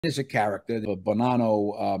is a character, a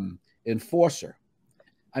Bonanno enforcer.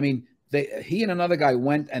 I mean, he and another guy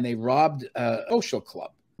went and they robbed a social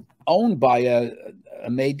club owned by a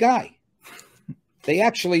made guy. They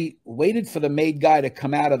actually waited for the made guy to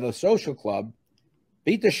come out of the social club,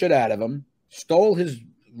 beat the shit out of him, stole his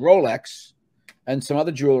Rolex and some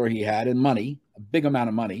other jewelry he had and money, a big amount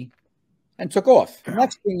of money, and took off.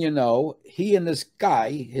 Next thing you know, he and this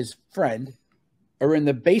guy, his friend, are in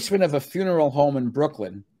the basement of a funeral home in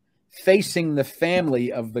Brooklyn, facing the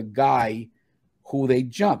family of the guy who they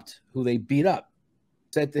jumped, who they beat up.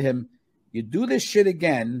 Said to him, you do this shit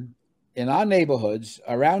again in our neighborhoods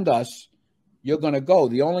around us, you're going to go.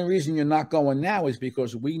 The only reason you're not going now is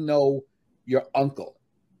because we know your uncle.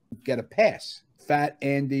 Get a pass. Fat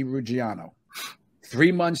Andy Ruggiano.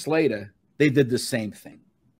 3 months later, they did the same thing.